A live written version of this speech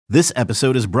This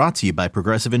episode is brought to you by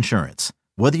Progressive Insurance.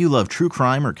 Whether you love true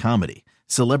crime or comedy,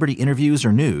 celebrity interviews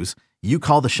or news, you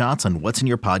call the shots on what's in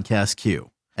your podcast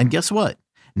queue. And guess what?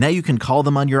 Now you can call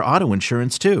them on your auto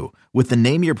insurance too with the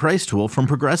Name Your Price tool from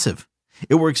Progressive.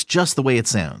 It works just the way it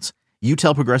sounds. You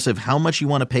tell Progressive how much you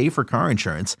want to pay for car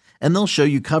insurance, and they'll show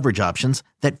you coverage options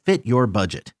that fit your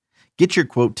budget. Get your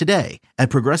quote today at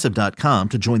Progressive.com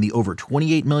to join the over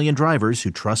 28 million drivers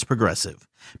who trust Progressive.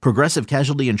 Progressive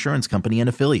Casualty Insurance Company and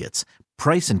Affiliates.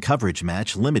 Price and coverage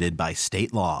match limited by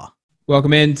state law.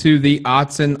 Welcome into the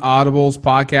Odds and Audibles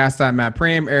podcast. I'm Matt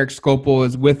Prehm. Eric Skopil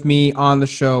is with me on the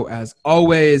show as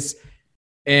always.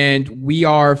 And we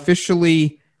are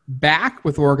officially back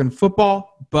with Oregon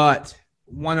football, but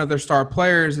one of their star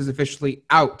players is officially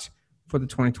out for the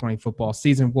 2020 football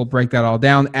season. We'll break that all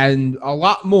down and a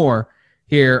lot more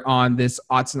here on this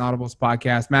Odds and Audibles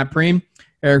podcast. Matt Prehm,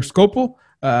 Eric Skopil.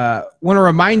 Want to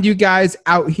remind you guys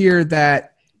out here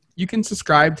that you can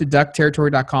subscribe to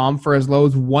duckterritory.com for as low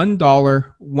as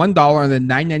 $1 and then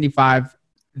 $9.95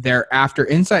 thereafter.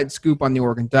 Inside scoop on the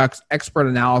Oregon Ducks, expert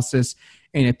analysis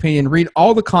and opinion. Read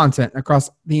all the content across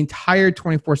the entire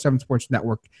 24/7 Sports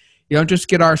Network. You don't just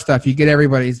get our stuff, you get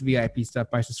everybody's VIP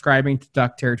stuff by subscribing to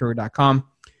duckterritory.com.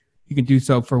 You can do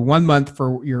so for 1 month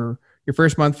for your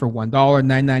first month for $1,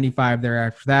 $9.95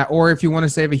 thereafter that. Or if you want to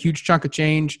save a huge chunk of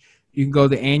change, you can go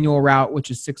the annual route, which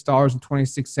is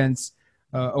 $6.26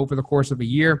 over the course of a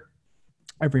year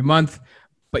every month.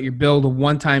 But you're billed a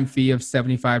one-time fee of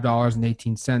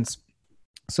 $75.18.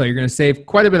 So you're going to save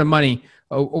quite a bit of money,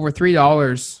 over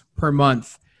 $3 per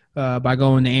month, by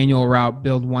going the annual route,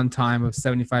 billed one time of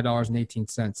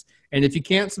 $75.18. And if you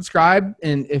can't subscribe,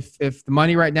 and if the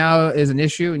money right now is an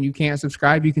issue and you can't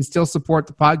subscribe, you can still support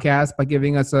the podcast by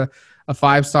giving us a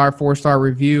 5-star, 4-star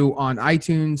review on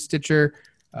iTunes, Stitcher,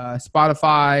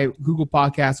 Spotify, Google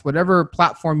Podcasts, whatever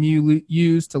platform you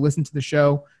use to listen to the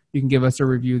show. You can give us a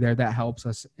review there. That helps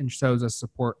us and shows us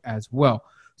support as well.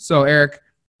 So, Eric,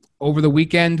 over the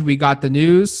weekend, we got the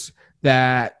news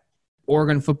that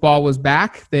Oregon football was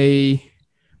back.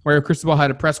 Mario Cristobal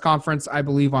had a press conference, I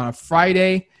believe, on a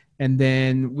Friday, and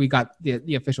then we got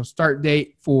the official start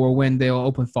date for when they'll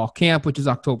open fall camp, which is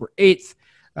October 8th.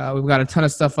 We've got a ton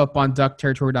of stuff up on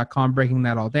duckterritory.com breaking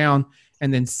that all down.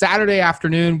 And then Saturday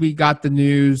afternoon, we got the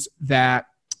news that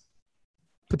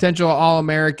potential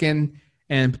All-American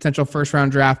and potential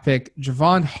first-round draft pick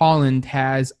Jevon Holland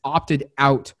has opted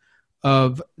out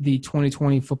of the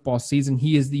 2020 football season.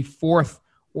 He is the fourth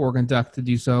Oregon Duck to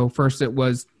do so. First it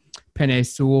was Penei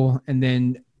Sewell, and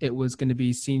then it was going to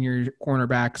be senior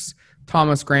cornerbacks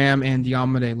Thomas Graham and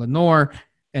Diomede Lenoir,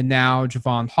 and now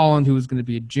Jevon Holland, who is going to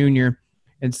be a junior.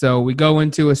 And so we go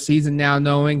into a season now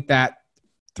knowing that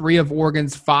 3 of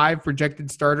Oregon's 5 projected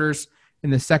starters in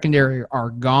the secondary are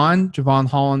gone. Jevon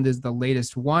Holland is the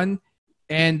latest one,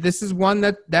 and this is one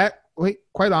that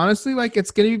quite honestly,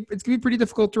 it's gonna be pretty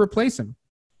difficult to replace him.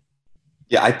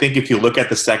 Yeah, I think if you look at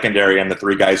the secondary and the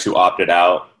 3 guys who opted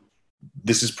out,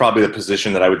 this is probably the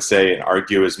position that I would say and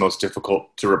argue is most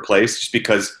difficult to replace, just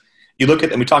because you look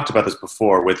at, and we talked about this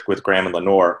before with Graham and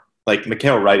Lenoir, like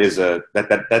Mikael Wright is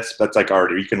that's like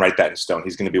already, you can write that in stone.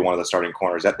 He's going to be one of the starting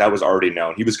corners. That was already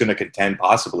known. He was going to contend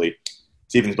possibly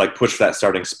to even push for that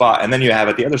starting spot. And then you have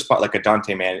at the other spot, like a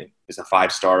Dante Manning is a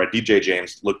 5-star. A DJ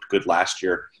James looked good last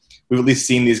year. We've at least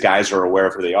seen these guys are aware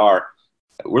of who they are.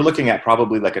 We're looking at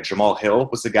probably like a Jamal Hill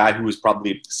was the guy who was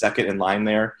probably second in line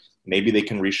there. Maybe they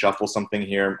can reshuffle something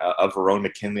here. Verone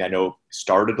McKinley, I know,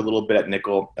 started a little bit at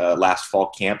nickel last fall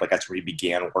camp. That's where he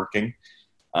began working.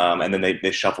 And then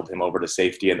they shuffled him over to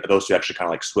safety. And those two actually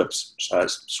kind of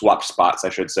swapped spots, I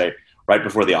should say, right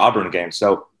before the Auburn game.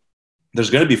 So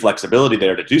there's going to be flexibility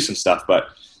there to do some stuff. But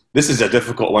this is a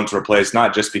difficult one to replace,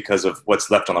 not just because of what's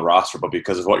left on the roster, but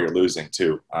because of what you're losing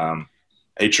too.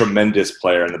 A tremendous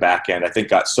player in the back end. I think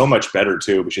got so much better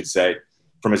too, we should say,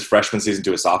 from his freshman season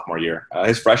to his sophomore year.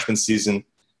 His freshman season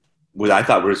I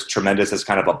thought was tremendous as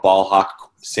kind of a ball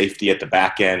hawk safety at the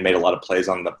back end, made a lot of plays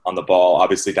on the ball,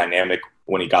 obviously dynamic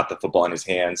when he got the football in his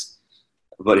hands.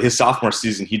 But his sophomore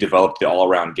season, he developed the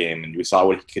all-around game, and we saw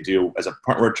what he could do as a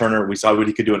punt returner. We saw what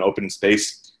he could do in open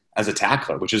space as a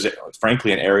tackler, which is,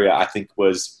 frankly, an area I think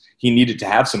he needed to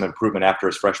have some improvement after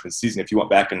his freshman season. If you went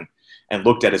back and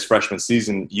looked at his freshman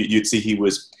season, you'd see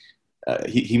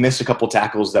he missed a couple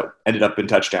tackles that ended up in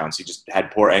touchdowns. He just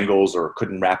had poor angles or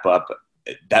couldn't wrap up.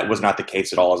 That was not the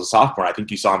case at all as a sophomore. I think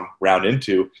you saw him round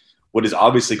into what is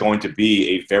obviously going to be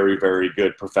a very, very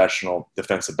good professional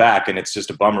defensive back, and it's just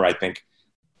a bummer, I think.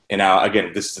 And now,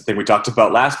 again, this is the thing we talked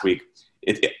about last week.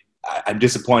 I'm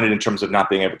disappointed in terms of not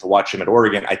being able to watch him at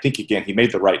Oregon. I think, again, he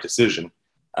made the right decision.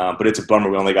 But it's a bummer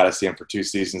we only got to see him for 2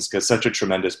 seasons because such a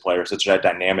tremendous player, such a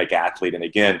dynamic athlete. And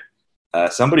again,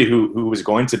 somebody who was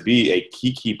going to be a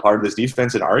key part of this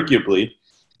defense and arguably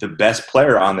the best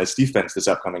player on this defense this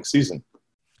upcoming season.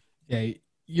 Yeah,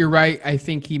 you're right. I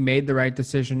think he made the right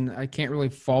decision. I can't really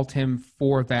fault him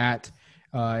for that.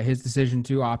 His decision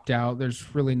to opt out.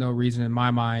 There's really no reason in my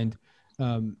mind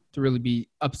to really be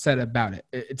upset about it.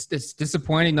 It's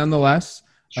disappointing nonetheless.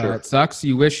 Sure. It sucks.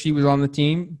 You wish he was on the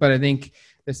team, but I think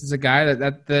this is a guy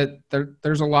that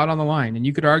there's a lot on the line. And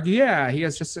you could argue, yeah, he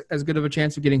has just as good of a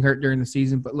chance of getting hurt during the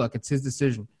season. But look, it's his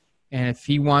decision. And if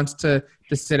he wants to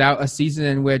sit out a season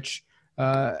in which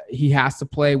he has to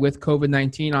play with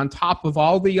COVID-19 on top of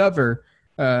all the other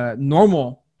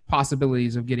normal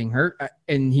possibilities of getting hurt,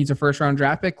 and he's a first-round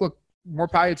draft pick, look, more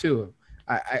power to him.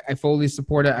 I fully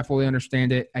support it. I fully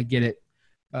understand it. I get it.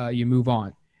 You move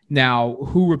on. Now,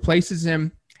 who replaces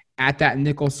him at that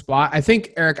nickel spot? I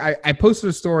think, Eric, I posted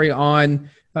a story on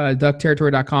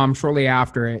duckterritory.com shortly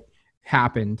after it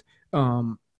happened.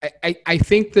 I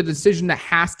think the decision that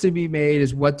has to be made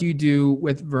is what do you do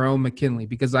with Verone McKinley?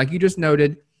 Because like you just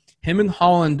noted, him and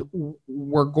Holland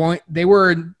they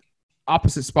were in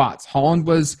opposite spots. Holland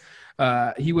was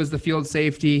he was the field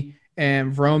safety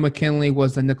and Verone McKinley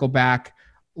was the nickel back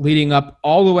leading up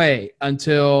all the way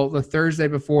until the Thursday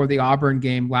before the Auburn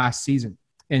game last season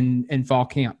in fall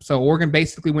camp. So Oregon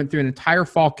basically went through an entire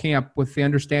fall camp with the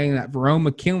understanding that Verone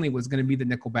McKinley was going to be the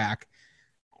nickel back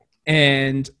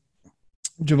and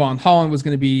Javon Holland was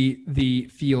going to be the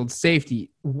field safety.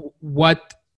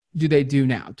 What do they do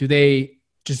now? Do they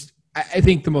just – I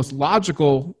think the most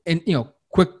logical and,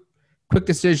 quick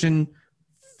decision,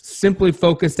 simply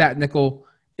focus that nickel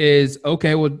is,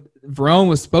 okay, well, Verone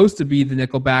was supposed to be the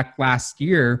nickel back last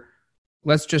year.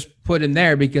 Let's just put him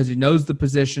there because he knows the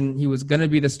position. He was going to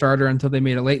be the starter until they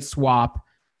made a late swap.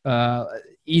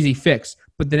 Easy fix.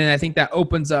 But then I think that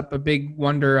opens up a big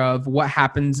wonder of what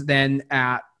happens then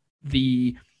at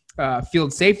the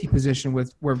field safety position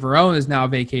where Verone is now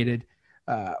vacated.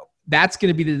 That's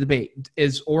going to be the debate.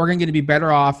 Is Oregon going to be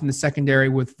better off in the secondary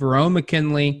with Verone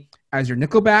McKinley as your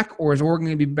nickelback, or is Oregon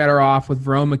going to be better off with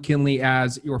Verone McKinley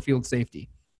as your field safety?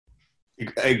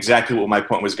 Exactly what my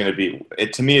point was going to be.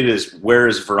 To me, it is where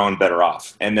is Verone better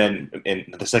off? And then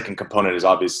the second component is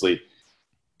obviously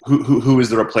who is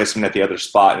the replacement at the other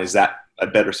spot, and is that a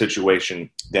better situation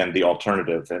than the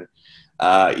alternative? And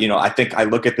I think I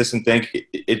look at this and think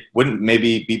it wouldn't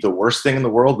maybe be the worst thing in the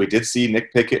world. We did see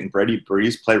Nick Pickett and Brady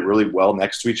Breeze play really well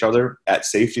next to each other at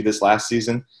safety this last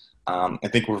season. I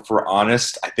think if we're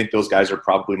honest, I think those guys are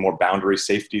probably more boundary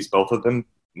safeties, both of them,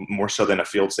 more so than a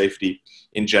field safety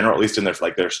in general, at least in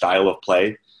their style of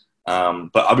play.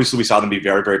 But obviously we saw them be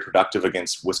very, very productive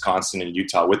against Wisconsin and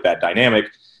Utah with that dynamic.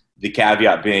 The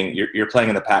caveat being you're playing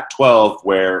in the Pac-12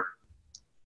 where,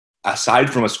 aside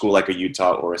from a school like a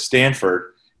Utah or a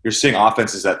Stanford, you're seeing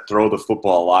offenses that throw the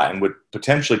football a lot and would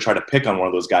potentially try to pick on one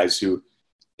of those guys who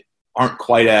aren't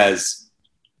quite as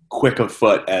quick of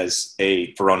foot as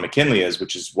a Verone McKinley is,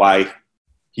 which is why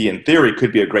he, in theory,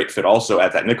 could be a great fit also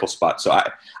at that nickel spot. So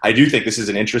I do think this is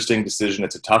an interesting decision.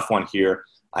 It's a tough one here.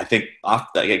 I think, I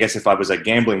guess if I was a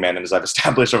gambling man, and as I've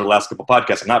established over the last couple of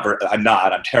podcasts,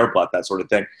 I'm terrible at that sort of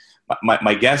thing.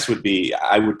 My guess would be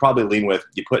I would probably lean with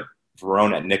you put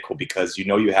Verone at nickel because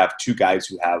you have two guys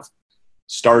who have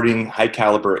starting high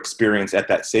caliber experience at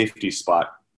that safety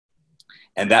spot.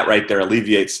 And that right there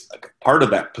alleviates part of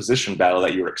that position battle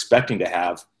that you were expecting to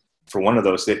have for one of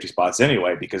those safety spots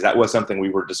anyway, because that was something we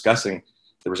were discussing.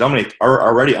 There was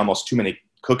already almost too many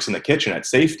cooks in the kitchen at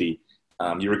safety.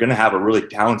 You were going to have a really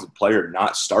talented player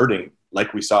not starting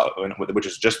like we saw, which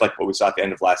is just like what we saw at the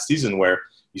end of last season, where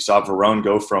you saw Verone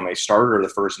go from a starter the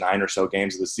first 9 or so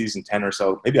games of the season, 10 or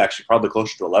so, maybe actually probably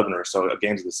closer to 11 or so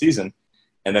games of the season.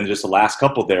 And then just the last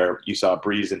couple there, you saw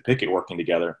Breeze and Pickett working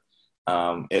together.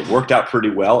 It worked out pretty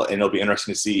well, and it'll be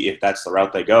interesting to see if that's the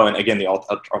route they go. And again, the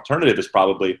alternative is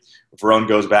probably Verone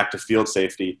goes back to field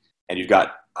safety, and you've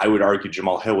got, I would argue,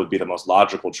 Jamal Hill would be the most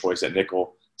logical choice at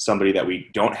nickel, somebody that we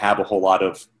don't have a whole lot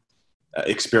of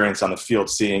experience on the field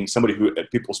seeing, somebody who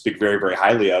people speak very, very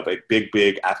highly of, a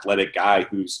big athletic guy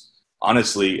who's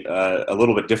honestly a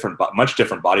little bit different, much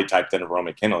different body type than Verone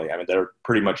McKinley. I mean, they're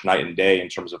pretty much night and day in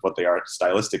terms of what they are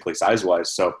stylistically,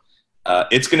 size-wise. So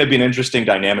it's going to be an interesting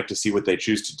dynamic to see what they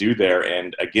choose to do there.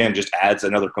 And again, just adds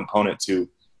another component to,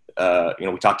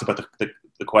 we talked about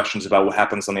the questions about what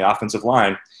happens on the offensive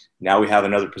line. Now we have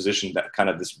another position that kind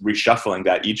of this reshuffling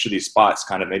that each of these spots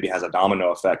kind of maybe has a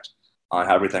domino effect on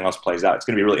how everything else plays out. It's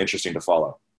going to be really interesting to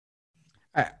follow.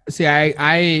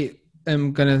 I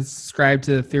am going to subscribe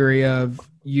to the theory of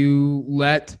you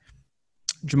let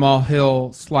Jamal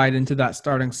Hill slide into that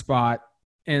starting spot,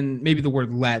 and maybe the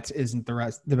word "let" isn't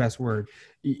the best word.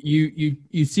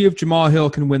 You see if Jamal Hill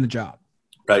can win the job,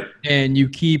 right? And you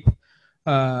keep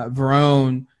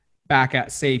Verone back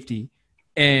at safety,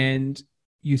 and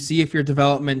you see if your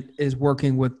development is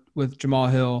working with Jamal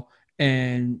Hill,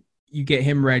 and you get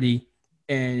him ready,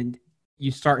 and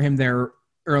you start him there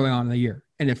early on in the year.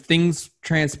 And if things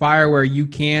transpire where you're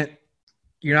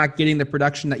not getting the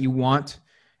production that you want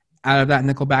out of that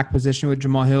nickelback position with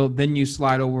Jamal Hill, then you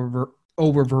slide over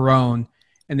Verone,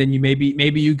 and then you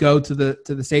maybe you go to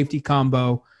the safety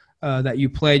combo that you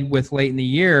played with late in the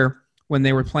year when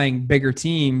they were playing bigger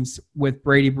teams with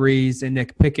Brady Breeze and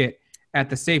Nick Pickett at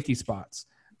the safety spots.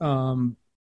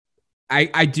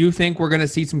 I do think we're going to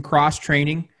see some cross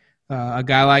training. A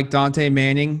guy like Dante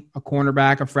Manning, a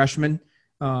cornerback, a freshman,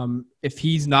 if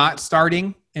he's not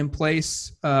starting in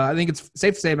place, I think it's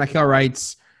safe to say Mykael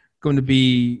Wright's going to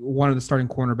be one of the starting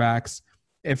cornerbacks.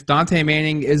 If Dante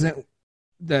Manning isn't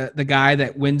the guy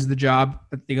that wins the job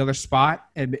at the other spot,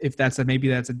 and if maybe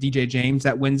that's a DJ James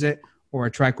that wins it or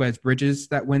a Trikweze Bridges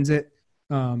that wins it,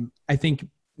 I think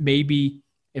maybe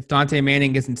if Dante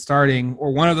Manning isn't starting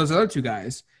or one of those other two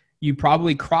guys, you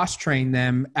probably cross-train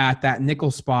them at that nickel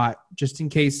spot just in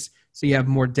case, so you have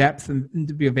more depth and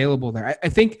to be available there. I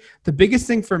think the biggest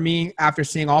thing for me after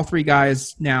seeing all three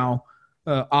guys now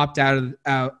opt out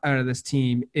of this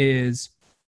team is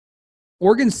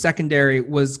Oregon's secondary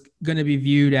was going to be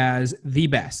viewed as the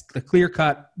best, the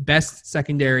clear-cut best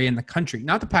secondary in the country,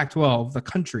 not the Pac-12, the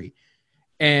country.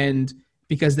 And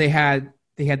because they had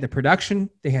the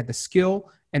production, they had the skill,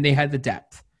 and they had the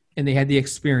depth, and they had the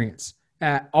experience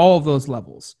at all of those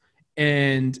levels.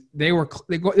 And they were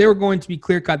going to be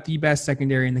clear-cut the best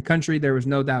secondary in the country. There was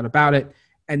no doubt about it.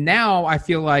 And now I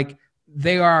feel like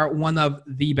they are one of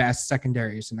the best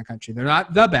secondaries in the country. They're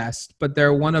not the best, but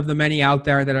they're one of the many out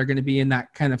there that are going to be in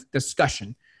that kind of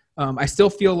discussion. I still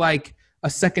feel like a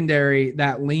secondary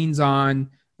that leans on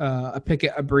a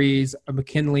Pickett, a Breeze, a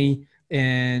McKinley,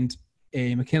 and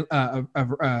a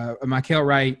Mykael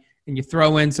Wright, and you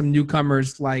throw in some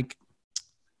newcomers like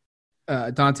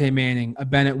Dante Manning, a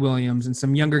Bennett Williams, and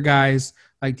some younger guys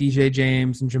like DJ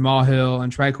James and Jamal Hill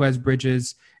and Trikweze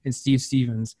Bridges and Steve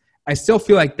Stevens. I still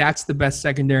feel like that's the best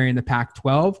secondary in the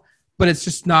Pac-12, but it's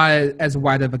just not as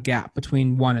wide of a gap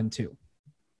between 1 and 2.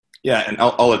 Yeah, and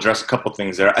I'll address a couple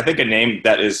things there. I think a name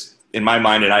that is, in my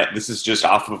mind, and this is just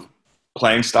off of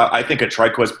playing style, I think a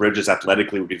Trikweze Bridges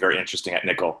athletically would be very interesting at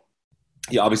nickel.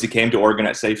 He obviously came to Oregon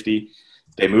at safety.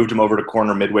 They moved him over to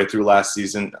corner midway through last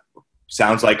season.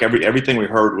 Sounds like everything we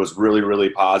heard was really,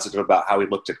 really positive about how he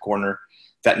looked at corner.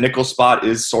 That nickel spot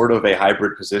is sort of a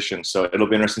hybrid position, so it'll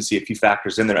be interesting to see if he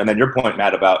factors in there. And then your point,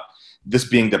 Matt, about this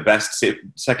being the best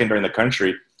secondary in the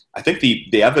country, I think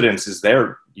the evidence is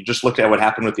there. You just look at what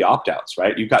happened with the opt-outs,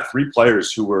 right? You've got 3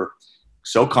 players who were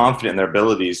so confident in their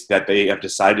abilities that they have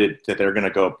decided that they're going to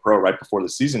go pro right before the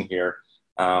season here.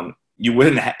 You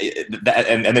wouldn't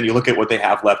and then you look at what they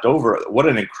have left over. What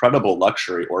an incredible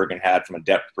luxury Oregon had from a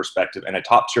depth perspective and a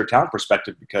top-tier talent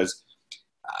perspective, because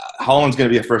Holland's going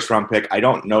to be a first-round pick. I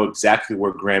don't know exactly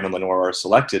where Graham and Lenoir are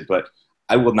selected, but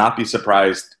I will not be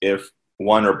surprised if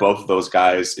one or both of those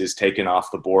guys is taken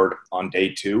off the board on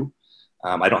day 2.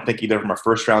 I don't think either of them are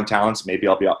first-round talents. Maybe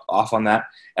I'll be off on that.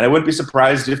 And I wouldn't be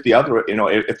surprised if the other,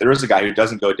 if there is a guy who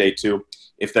doesn't go day 2,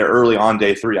 if they're early on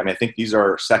day 3. I mean, I think these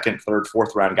are second, third,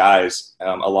 fourth-round guys,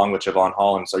 along with Javon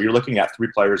Holland. So you're looking at 3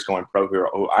 players going pro here,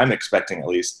 who I'm expecting at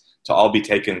least to all be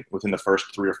taken within the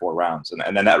first 3 or 4 rounds.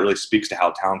 And then that really speaks to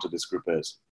how talented this group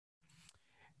is.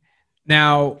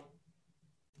 Now,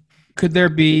 could there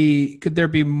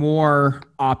be more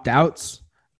opt-outs?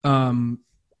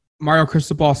 Mario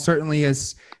Cristobal certainly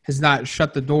has not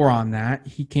shut the door on that.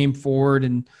 He came forward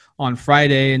on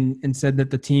Friday and said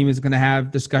that the team is going to have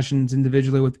discussions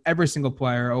individually with every single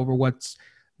player over what's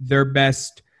their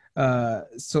best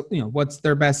what's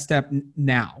their best step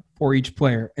now for each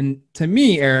player. And to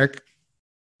me, Eric,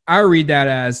 I read that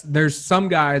as there's some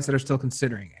guys that are still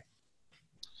considering it.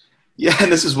 Yeah,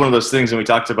 and this is one of those things, and we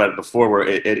talked about it before, where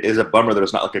it is a bummer that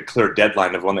there's not like a clear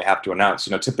deadline of when they have to announce.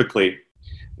 Typically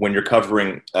when you're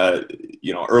covering,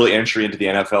 early entry into the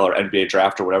NFL or NBA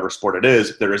draft or whatever sport it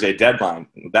is, there is a deadline.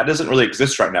 That doesn't really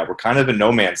exist right now. We're kind of in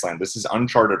no man's land. This is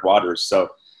uncharted waters. So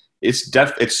it's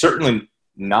certainly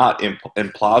not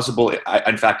implausible.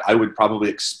 In fact, I would probably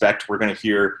expect we're going to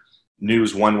hear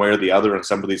news one way or the other on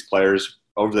some of these players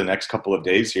over the next couple of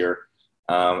days here.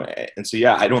 And so,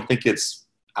 yeah, I don't think it's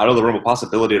out of the realm of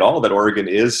possibility at all that Oregon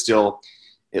is still,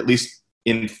 at least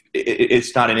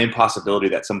it's not an impossibility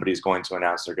that somebody's going to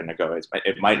announce they're going to go.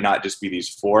 It might not just be these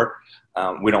 4.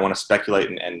 We don't want to speculate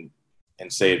and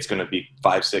and say it's going to be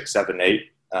 5, 6, 7, 8.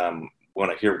 Want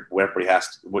to hear what everybody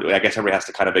I guess everybody has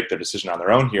to kind of make their decision on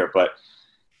their own here. But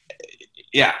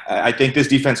yeah, I think this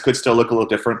defense could still look a little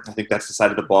different. I think that's the side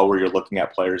of the ball where you're looking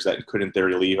at players that could in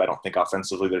theory leave. I don't think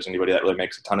offensively there's anybody that really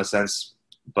makes a ton of sense.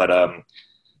 But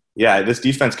yeah, this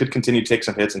defense could continue to take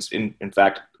some hits. In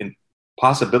fact,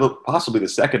 possibly the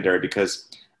secondary, because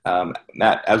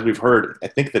Matt, as we've heard, I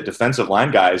think the defensive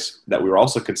line guys that we were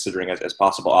also considering as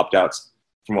possible opt-outs,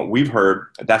 from what we've heard,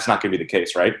 that's not going to be the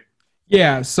case, right?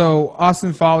 Yeah, so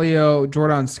Austin Folio,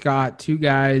 Jordan Scott, two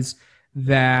guys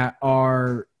that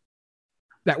were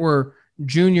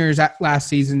juniors last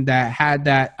season that had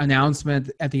that announcement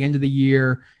at the end of the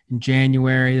year in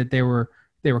January that they were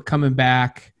coming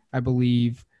back, I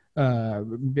believe.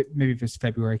 Maybe if it's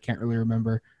February, I can't really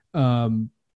remember.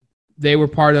 They were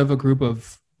part of a group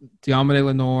of Diomede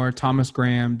Lenoir, Thomas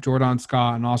Graham, Jordan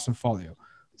Scott, and Austin Folio.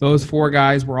 Those four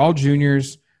guys were all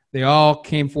juniors. They all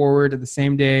came forward at the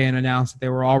same day and announced that they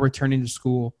were all returning to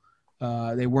school.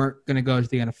 They weren't going to go to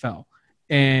the NFL.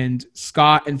 And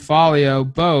Scott and Folio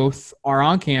both are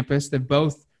on campus. They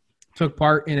both took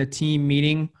part in a team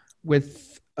meeting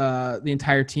with the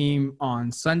entire team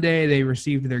on Sunday. They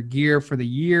received their gear for the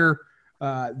year.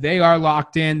 They are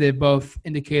locked in. They both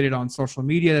indicated on social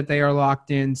media that they are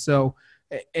locked in. So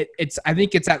I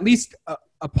think it's at least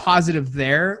a positive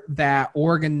there that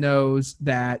Oregon knows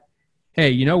that, hey,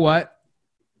 you know what?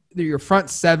 Your front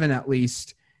seven at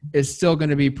least is still going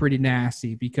to be pretty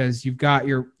nasty because you've got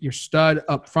your stud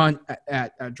up front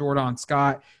at Jordan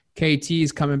Scott. KT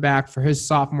is coming back for his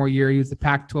sophomore year. He was the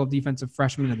Pac-12 Defensive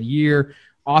Freshman of the Year.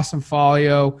 Austin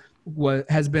Folio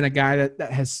has been a guy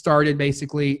that has started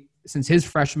basically since his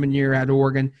freshman year at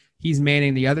Oregon. He's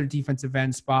manning the other defensive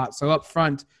end spot. So up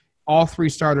front, all three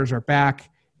starters are back.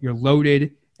 You're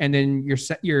loaded. And then your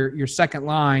second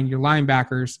line, your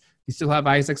linebackers, you still have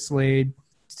Isaac Slade,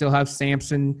 still have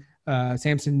Samson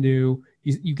New.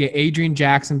 You get Adrian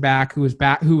Jackson back, who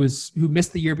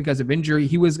missed the year because of injury.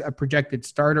 He was a projected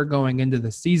starter going into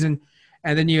the season.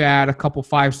 And then you add a couple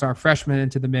 5-star freshmen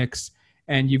into the mix,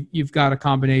 and you've got a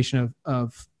combination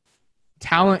of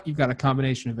talent. You've got a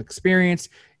combination of experience.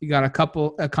 You got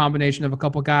a combination of a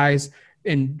couple guys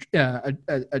in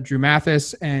Drew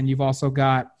Mathis, and you've also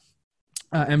got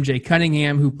MJ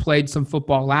Cunningham, who played some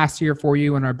football last year for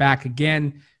you and are back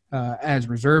again as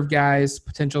reserve guys,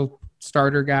 potential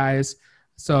starter guys.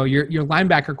 So your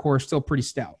linebacker core is still pretty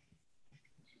stout.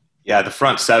 Yeah, the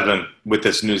front seven with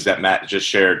this news that Matt just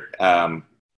shared,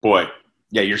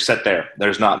 you're set there.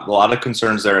 There's not a lot of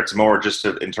concerns there. It's more just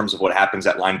in terms of what happens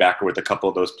at linebacker with a couple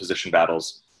of those position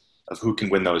battles of who can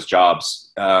win those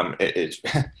jobs. The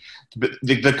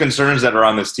concerns that are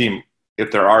on this team,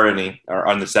 if there are any, are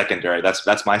on the secondary.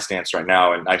 That's my stance right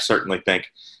now, and I certainly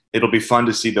think it'll be fun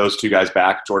to see those two guys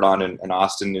back, Jordan and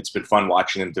Austin. It's been fun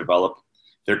watching them develop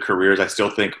their careers. I still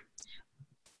think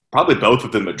probably both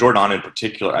of them, but Jordan in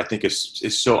particular, I think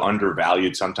is so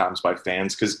undervalued sometimes by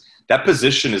fans because that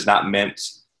position is not meant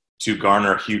to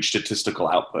garner huge statistical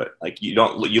output. Like you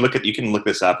can look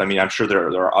this up. I mean, I'm sure there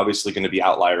are obviously going to be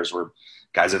outliers where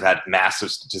guys have had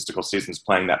massive statistical seasons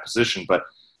playing that position, but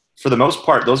for the most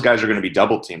part, those guys are going to be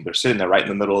double teamed. They're sitting there right in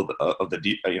the middle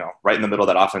right in the middle of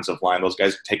that offensive line. Those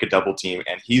guys take a double team,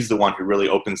 and he's the one who really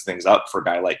opens things up for a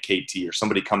guy like KT or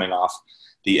somebody coming off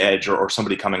the edge or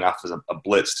somebody coming off as a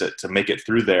blitz to make it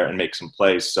through there and make some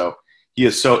plays. So he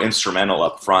is so instrumental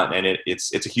up front, and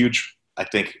it's a huge, I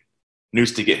think,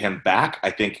 news to get him back.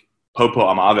 I think Popo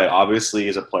Amave obviously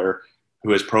is a player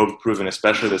who has proven,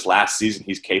 especially this last season,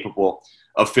 he's capable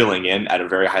of filling in at a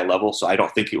very high level. So I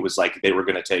don't think it was like they were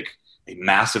going to take a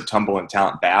massive tumble in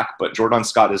talent back, but Jordan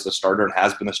Scott is the starter and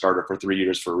has been the starter for 3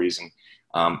 years for a reason.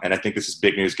 And I think this is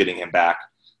big news getting him back.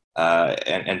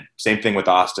 And same thing with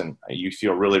Austin. You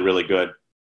feel really, really good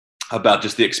about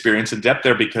just the experience and depth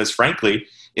there because frankly,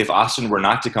 if Austin were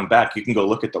not to come back, you can go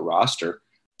look at the roster.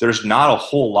 There's not a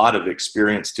whole lot of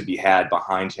experience to be had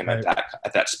behind him at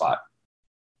that spot.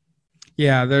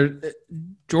 Yeah, there's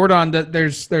Jordan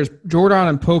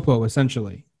and Popo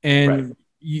essentially, and right.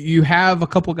 You have a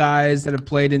couple guys that have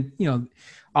played in.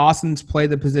 Austin's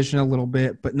played the position a little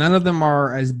bit, but none of them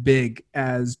are as big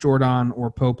as Jordan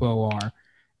or Popo are.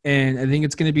 And I think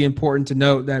it's going to be important to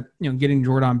note that getting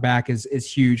Jordan back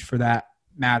is huge for that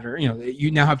matter. You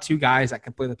now have two guys that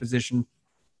can play the position.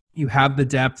 You have the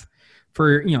depth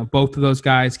for both of those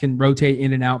guys can rotate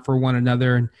in and out for one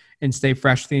another and stay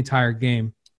fresh the entire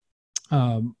game.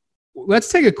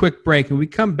 Let's take a quick break. and we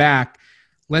come back,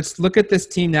 let's look at this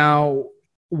team now,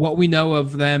 what we know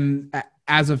of them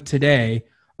as of today,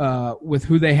 with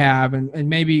who they have and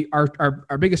maybe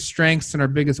our biggest strengths and our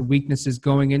biggest weaknesses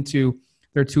going into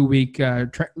their 2-week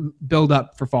build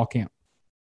up for fall camp.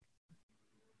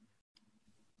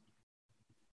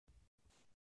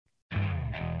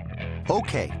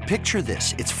 Okay, picture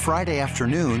this. It's Friday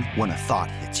afternoon when a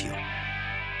thought hits you.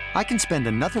 I can spend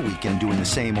another weekend doing the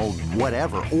same old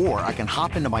whatever, or I can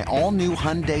hop into my all-new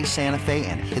Hyundai Santa Fe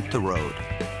and hit the road.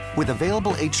 With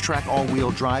available H-Track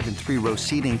all-wheel drive and 3-row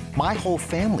seating, my whole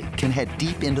family can head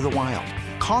deep into the wild.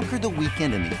 Conquer the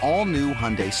weekend in the all-new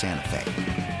Hyundai Santa Fe.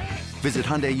 Visit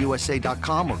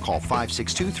HyundaiUSA.com or call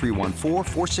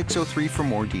 562-314-4603 for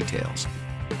more details.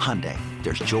 Hyundai,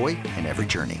 there's joy in every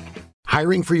journey.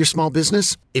 Hiring for your small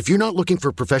business? If you're not looking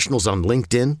for professionals on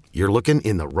LinkedIn, you're looking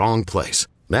in the wrong place.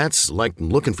 That's like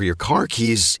looking for your car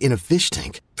keys in a fish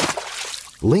tank.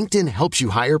 LinkedIn helps you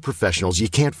hire professionals you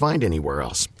can't find anywhere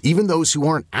else, even those who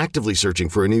aren't actively searching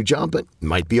for a new job but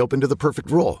might be open to the perfect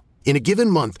role. In a given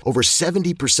month, over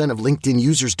 70% of LinkedIn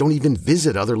users don't even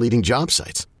visit other leading job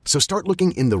sites. So start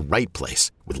looking in the right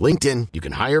place. With LinkedIn, you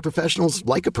can hire professionals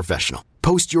like a professional.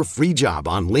 Post your free job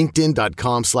on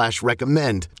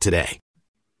linkedin.com/recommend today.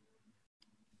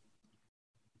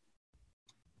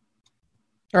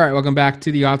 All right, welcome back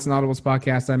to the Odds and Audibles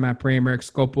podcast. I'm Matt Prehm, Eric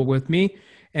Skopil with me.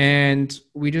 And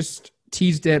we just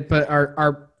teased it, but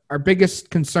our biggest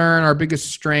concern, our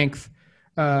biggest strength,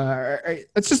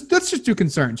 let's just do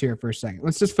concerns here for a second.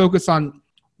 Let's just focus on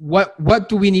what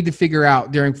do we need to figure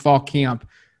out during fall camp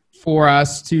for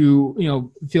us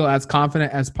to feel as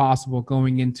confident as possible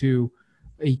going into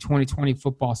a 2020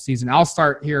 football season. I'll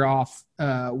start here off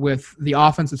with the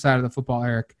offensive side of the football,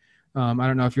 Eric. I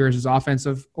don't know if yours is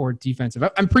offensive or defensive.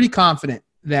 I'm pretty confident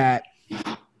that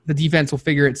the defense will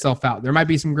figure itself out. There might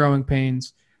be some growing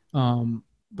pains,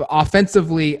 but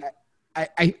offensively,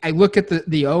 I look at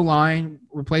the O-line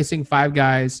replacing 5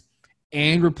 guys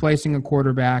and replacing a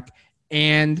quarterback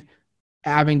and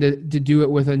having to do it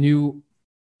with a new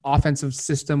offensive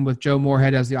system with Joe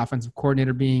Moorhead as the offensive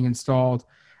coordinator being installed.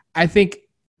 I think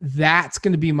that's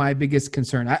going to be my biggest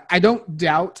concern. I don't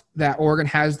doubt that Oregon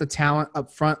has the talent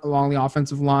up front along the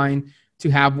offensive line to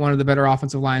have one of the better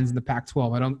offensive lines in the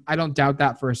Pac-12. I don't doubt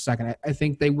that for a second. I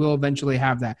think they will eventually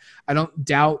have that. I don't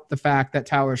doubt the fact that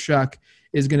Tyler Shuck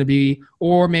is going to be,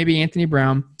 or maybe Anthony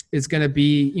Brown is going to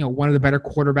be, one of the better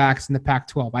quarterbacks in the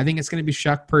Pac-12. I think it's going to be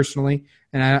Shuck personally,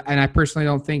 and I personally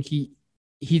don't think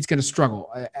he's going to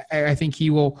struggle. I think he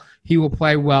will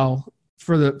play well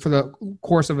for the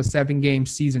course of a 7-game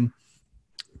season,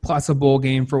 plus a bowl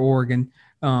game for Oregon.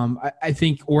 I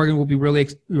think Oregon will be really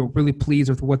pleased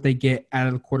with what they get out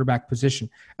of the quarterback position.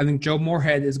 I think Joe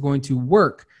Moorhead is going to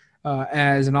work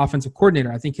as an offensive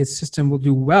coordinator. I think his system will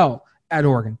do well at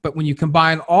Oregon. But when you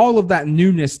combine all of that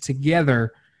newness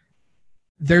together,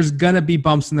 there's going to be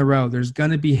bumps in the road. There's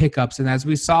going to be hiccups. And as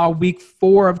we saw week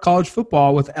 4 of college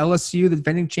football with LSU, the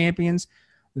defending champions,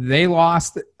 they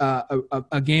lost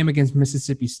a game against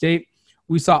Mississippi State.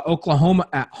 We saw Oklahoma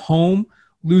at home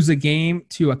lose a game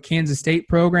to a Kansas State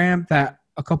program that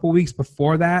a couple weeks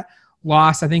before that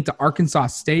lost, I think, to Arkansas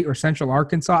State or Central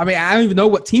Arkansas. I mean, I don't even know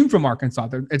what team from Arkansas.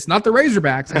 It's not the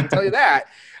Razorbacks, I can tell you that.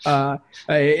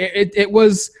 It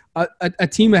was a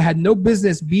team that had no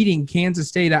business beating Kansas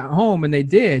State at home, and they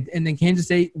did. And then Kansas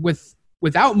State,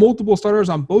 without multiple starters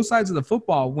on both sides of the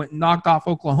football, went and knocked off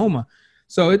Oklahoma.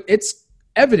 So it's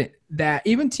evident that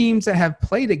even teams that have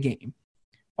played a game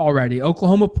already,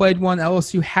 Oklahoma played one,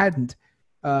 LSU hadn't.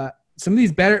 Some of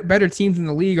these better teams in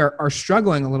the league are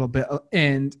struggling a little bit,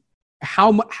 and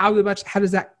how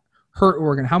does that hurt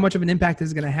Oregon? How much of an impact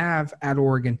is it going to have at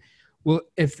Oregon? Well,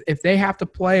 if they have to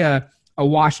play a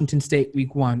Washington State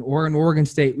week 1 or an Oregon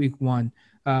State week 1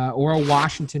 or a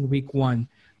Washington week 1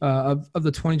 of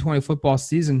the 2020 football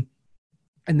season,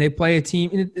 and they play a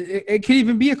team, it could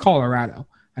even be a Colorado.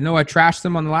 I know I trashed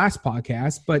them on the last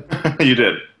podcast, but you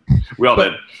did. We all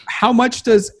did. How much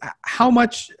does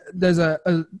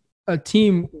a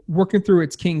team working through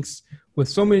its kinks with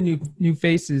so many new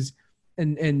faces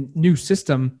and new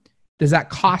system, does that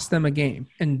cost them a game?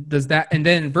 And does that, and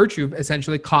then in virtue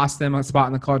essentially cost them a spot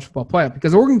in the college football playoff?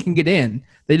 Because Oregon can get in,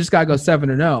 they just got to go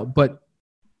 7-0. But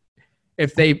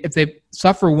if they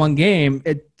suffer one game,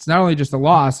 it's not only just a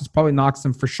loss; it's probably knocks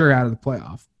them for sure out of the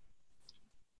playoff.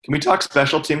 Can we talk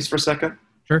special teams for a second?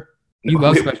 Sure. You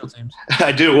love special teams.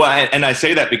 I do. Well, and I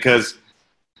say that because,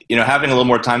 having a little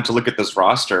more time to look at this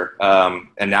roster,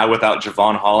 and now without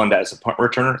Javon Holland as a punt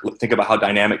returner, think about how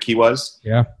dynamic he was.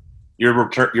 Yeah. You're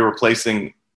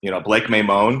replacing, Blake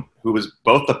Maimone, who was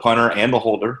both the punter and the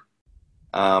holder.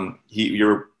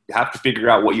 You have to figure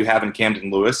out what you have in Camden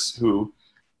Lewis, who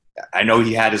I know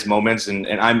he had his moments, and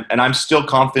I'm still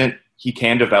confident he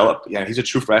can develop. He's a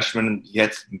true freshman. He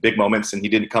had some big moments, and he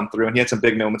didn't come through. And he had some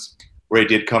big moments where he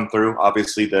did come through.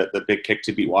 Obviously, the big kick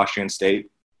to beat Washington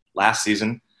State last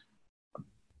season.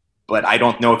 But I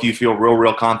don't know if you feel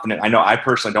real confident. I know I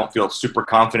personally don't feel super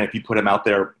confident if you put him out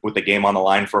there with the game on the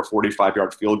line for a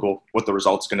 45-yard field goal, what the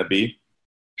result's going to be.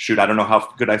 Shoot, I don't know how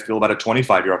good I feel about a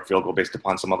 25-yard field goal based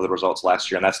upon some of the results last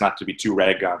year. And that's not to be too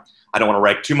I don't want to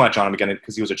rag too much on him again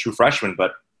because he was a true freshman,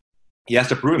 but he has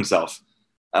to prove himself.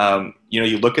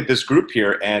 You look at this group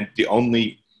here, and the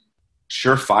only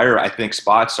surefire, I think,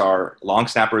 spots are long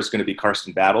snapper is going to be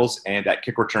Carson Battles, and at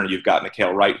kick returner you've got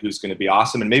Mikhail Wright, who's going to be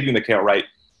awesome. And maybe Mikhail Wright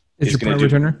is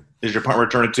your punt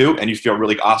returner too, and you feel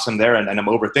really awesome there. And I'm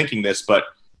overthinking this, but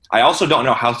I also don't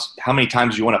know how many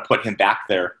times you want to put him back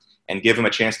there and give him a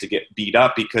chance to get beat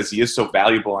up because he is so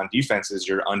valuable on defense as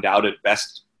your undoubted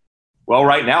best. Well,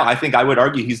 right now, I think I would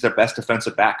argue he's their best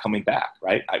defensive back coming back,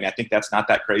 right? I mean, I think that's not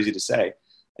that crazy to say.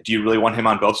 Do you really want him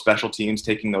on both special teams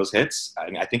taking those hits? I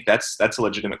mean, I think that's a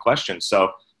legitimate question.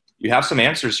 So you have some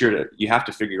answers here that you have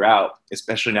to figure out,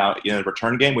 especially now in the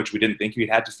return game, which we didn't think we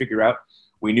had to figure out.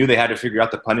 We knew they had to figure out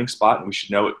the punting spot, and we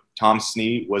should know Tom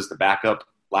Snee was the backup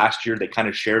last year. They kind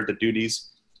of shared the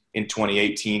duties in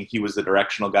 2018. He was the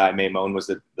directional guy. Maimone was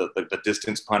the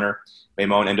distance punter.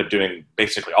 Maimone ended up doing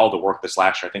basically all the work this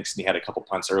last year. I think Snee had a couple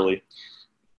punts early.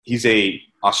 He's a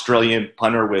Australian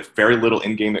punter with very little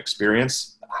in-game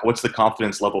experience. What's the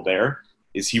confidence level there?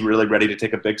 Is he really ready to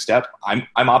take a big step? I'm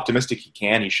optimistic he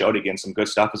can. He showed again some good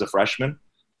stuff as a freshman.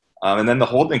 And then the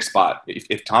holding spot.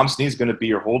 If Tom Snee is going to be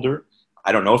your holder,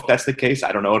 I don't know if that's the case.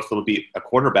 I don't know if it'll be a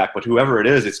quarterback, but whoever it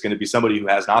is, it's going to be somebody who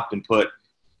has not been put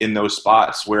in those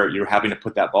spots where you're having to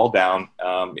put that ball down,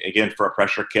 again, for a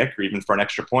pressure kick or even for an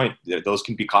extra point. Those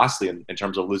can be costly in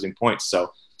terms of losing points.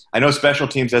 So I know special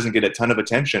teams doesn't get a ton of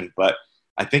attention, but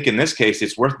I think in this case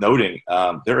it's worth noting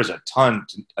there is a ton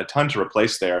to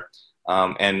replace there.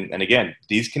 And again,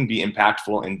 these can be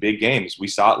impactful in big games. We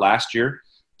saw it last year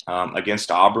against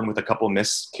Auburn with a couple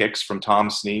missed kicks from Tom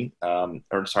Snee,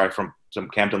 from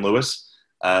Camden Lewis.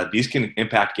 These can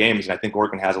impact games, and I think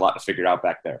Oregon has a lot to figure out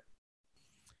back there.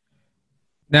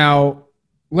 Now,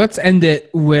 let's end it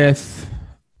with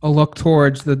a look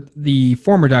towards the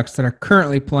former Ducks that are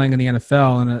currently playing in the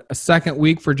NFL, and a second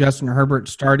week for Justin Herbert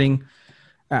starting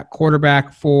at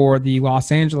quarterback for the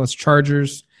Los Angeles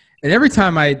Chargers. And every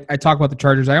time I talk about the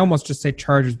Chargers, I almost just say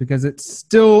Chargers because it's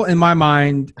still in my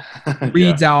mind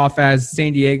reads off as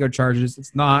San Diego Chargers.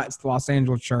 It's not. It's the Los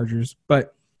Angeles Chargers.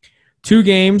 But 2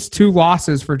 games, 2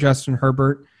 losses for Justin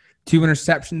Herbert, 2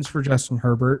 interceptions for Justin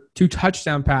Herbert, 2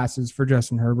 touchdown passes for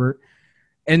Justin Herbert,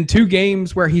 and 2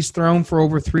 games where he's thrown for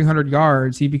over 300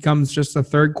 yards. He becomes just the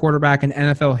 3rd quarterback in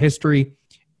NFL history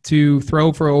to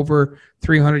throw for over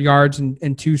 300 yards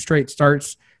in 2 straight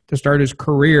starts to start his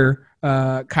career.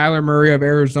 Kyler Murray of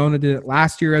Arizona did it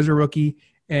last year as a rookie,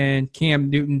 and Cam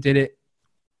Newton did it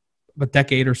a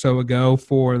decade or so ago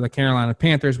for the Carolina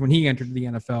Panthers when he entered the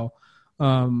NFL.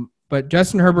 But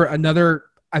Justin Herbert, another,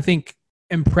 I think,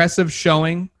 impressive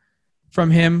showing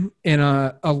from him in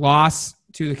a loss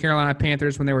to the Carolina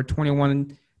Panthers when they were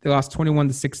 21. They lost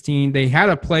 21-16. They had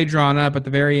a play drawn up at the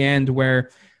very end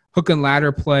where hook and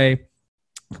ladder play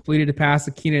completed a pass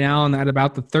to Keenan Allen at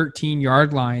about the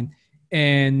 13-yard line,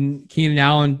 and Keenan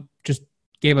Allen just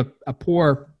gave a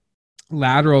poor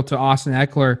lateral to Austin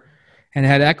Eckler. And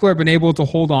had Eckler been able to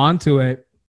hold on to it,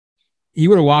 he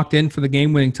would have walked in for the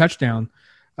game-winning touchdown.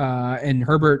 And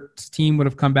Herbert's team would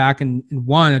have come back and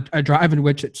won a drive in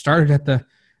which it started at the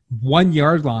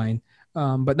 1-yard line.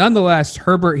 But nonetheless,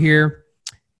 Herbert here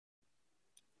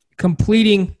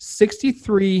completing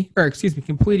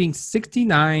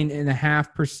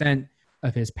 69.5%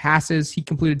 of his passes. He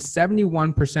completed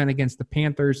 71% against the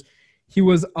Panthers. He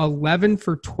was 11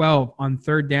 for 12 on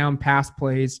 3rd down pass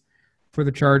plays for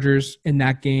the Chargers in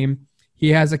that game. He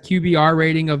has a QBR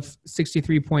rating of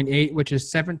 63.8, which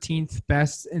is 17th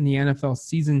best in the NFL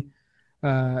season.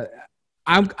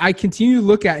 I continue to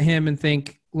look at him and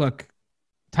think, look,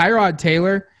 Tyrod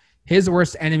Taylor, his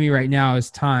worst enemy right now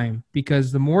is time,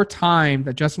 because the more time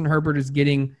that Justin Herbert is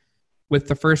getting with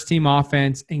the first-team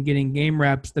offense and getting game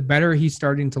reps, the better he's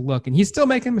starting to look. And he's still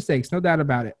making mistakes, no doubt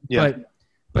about it. Yeah.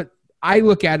 But I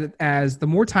look at it as the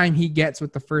more time he gets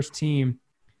with the first team,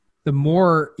 the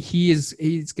more he's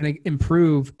going to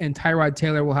improve, and Tyrod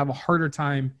Taylor will have a harder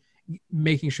time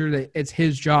making sure that it's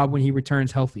his job when he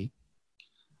returns healthy.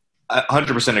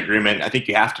 100% agreement. I think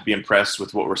you have to be impressed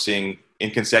with what we're seeing in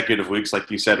consecutive weeks.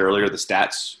 Like you said earlier, the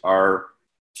stats are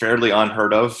fairly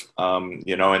unheard of,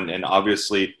 and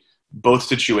obviously both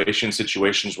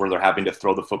situations where they're having to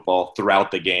throw the football throughout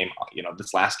the game,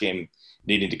 this last game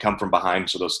needing to come from behind.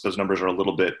 So those numbers are a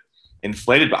little bit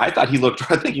inflated, but I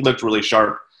think he looked really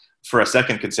sharp for a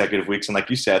second consecutive weeks. And like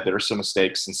you said, there are some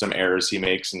mistakes and some errors he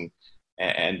makes, and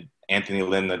Anthony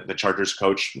Lynn, the Chargers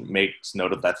coach, makes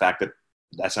note of that fact that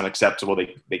that's unacceptable.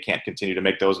 They can't continue to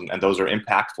make those, and those are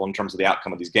impactful in terms of the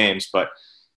outcome of these games. But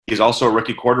he's also a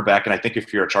rookie quarterback, and I think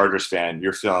if you're a Chargers fan,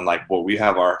 you're feeling like, well, we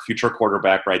have our future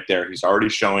quarterback right there. He's already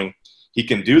showing he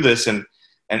can do this, and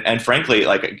frankly,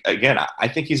 like, again, I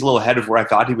think he's a little ahead of where I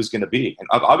thought he was going to be. And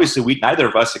obviously, neither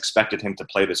of us expected him to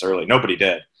play this early. Nobody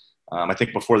did. I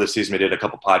think before the season, we did a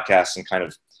couple podcasts and kind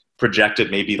of projected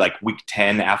maybe like week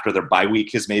 10 after their bye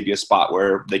week is maybe a spot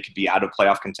where they could be out of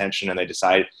playoff contention, and they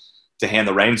decide to hand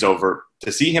the reins over.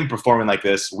 To see him performing like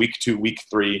this week 2, week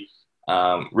 3,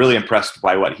 really impressed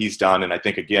by what he's done. And I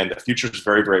think, again, the future is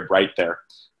very, very bright there.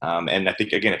 And I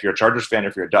think, again, if you're a Chargers fan,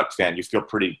 if you're a Duck fan, you feel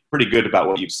pretty good about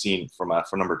what you've seen from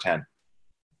number 10.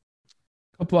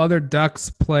 A couple other Ducks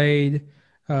played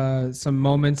some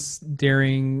moments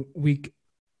during week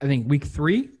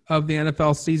 3 of the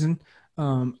NFL season.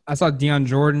 I saw Dion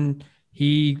Jordan.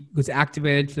 He was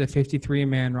activated for the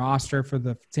 53-man roster for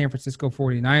the San Francisco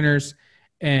 49ers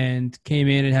and came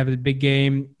in and had a big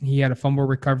game. He had a fumble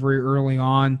recovery early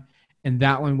on, and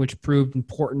that one, which proved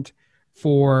important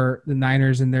for the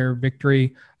Niners in their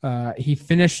victory. He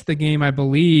finished the game, I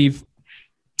believe,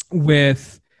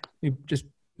 with – let me just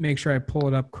make sure I pull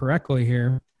it up correctly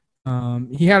here.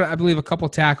 He had, I believe, a couple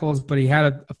tackles, but he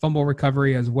had a fumble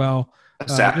recovery as well. A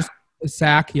sack. Just a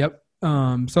sack, yep.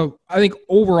 So I think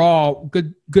overall,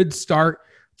 good start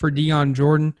for Dion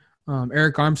Jordan.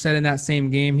 Eric Armstead in that same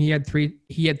game, he had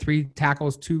three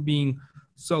tackles, 2 being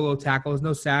solo tackles,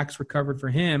 no sacks recovered for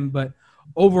him. But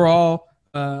overall,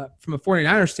 from a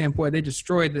 49ers standpoint, they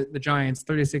destroyed the Giants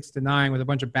 36-9 with a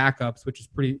bunch of backups, which is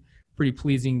pretty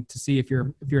pleasing to see if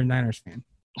you're a Niners fan.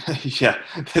 Yeah,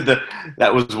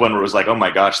 that was one where it was like, oh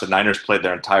my gosh, the Niners played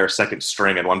their entire second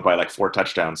string and won by like 4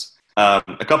 touchdowns.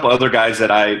 A couple other guys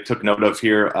that I took note of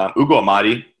here. Ugo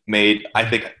Amadi made, I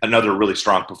think, another really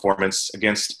strong performance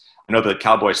against, I know the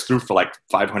Cowboys threw for like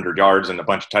 500 yards and a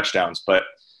bunch of touchdowns, but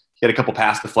he had a couple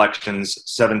pass deflections,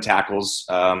 7 tackles,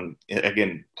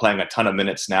 again, playing a ton of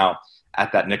minutes now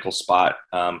at that nickel spot.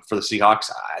 For the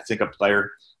Seahawks, I think a player,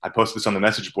 I posted this on the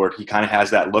message board, he kind of has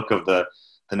that look of the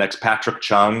next Patrick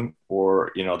Chung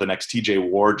or, the next TJ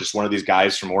Ward, just one of these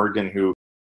guys from Oregon who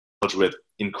with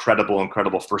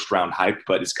incredible first-round hype,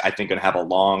 but is, I think, going to have a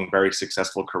long, very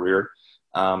successful career.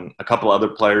 A couple other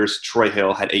players, Troy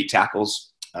Hill had 8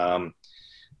 tackles.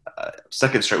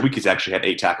 Second straight week, he's actually had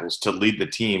 8 tackles to lead the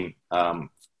team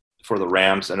for the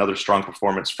Rams. Another strong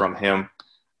performance from him.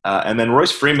 And then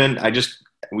Royce Freeman,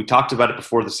 we talked about it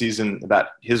before the season, about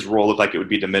his role looked like it would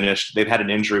be diminished. They've had an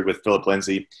injury with Phillip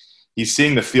Lindsay. He's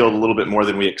seeing the field a little bit more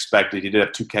than we expected. He did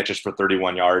have 2 catches for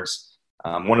 31 yards.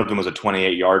 One of them was a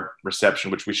 28-yard reception,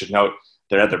 which we should note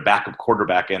they had their backup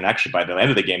quarterback in. Actually, by the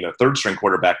end of the game, their third-string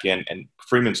quarterback in, and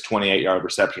Freeman's 28-yard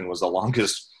reception was the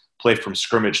longest play from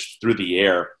scrimmage through the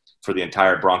air for the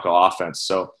entire Bronco offense.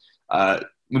 So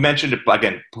we mentioned it,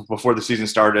 again, before the season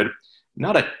started,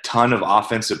 not a ton of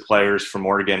offensive players from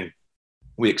Oregon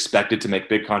we expected to make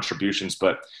big contributions,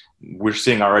 but we're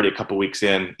seeing already a couple weeks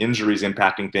in injuries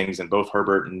impacting things, and both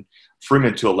Herbert and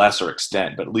Freeman to a lesser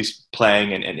extent, but at least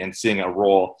playing and seeing a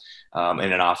role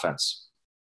in an offense.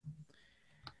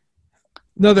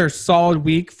 Another solid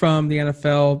week from the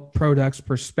NFL Products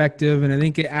perspective, and I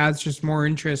think it adds just more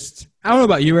interest. I don't know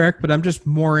about you, Eric, but I'm just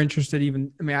more interested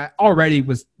I already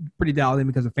was pretty dialed in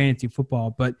because of fantasy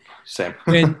football, but same.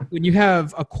 when you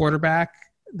have a quarterback,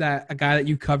 a guy that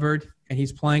you covered, and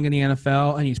he's playing in the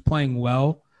NFL and he's playing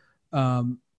well,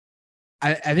 I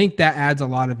think that adds a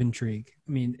lot of intrigue.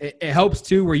 I mean, it helps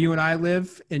too where you and I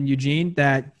live in Eugene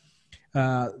that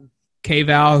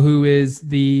KVAL, who is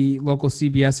the local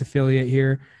CBS affiliate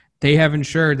here, they have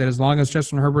ensured that as long as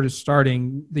Justin Herbert is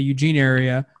starting, the Eugene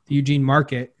area, the Eugene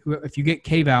market, if you get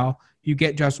KVAL, you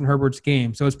get Justin Herbert's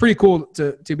game. So it's pretty cool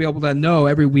to be able to know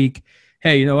every week,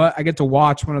 hey, you know what? I get to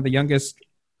watch one of the youngest,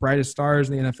 brightest stars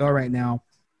in the NFL right now,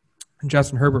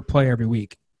 Justin Herbert, play every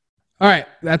week. All right,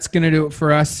 that's going to do it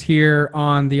for us here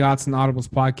on the Odds and Audibles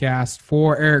podcast.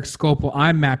 For Eric Skopil,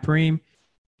 I'm Matt Preem.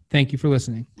 Thank you for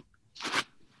listening.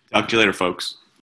 Talk to you later, folks.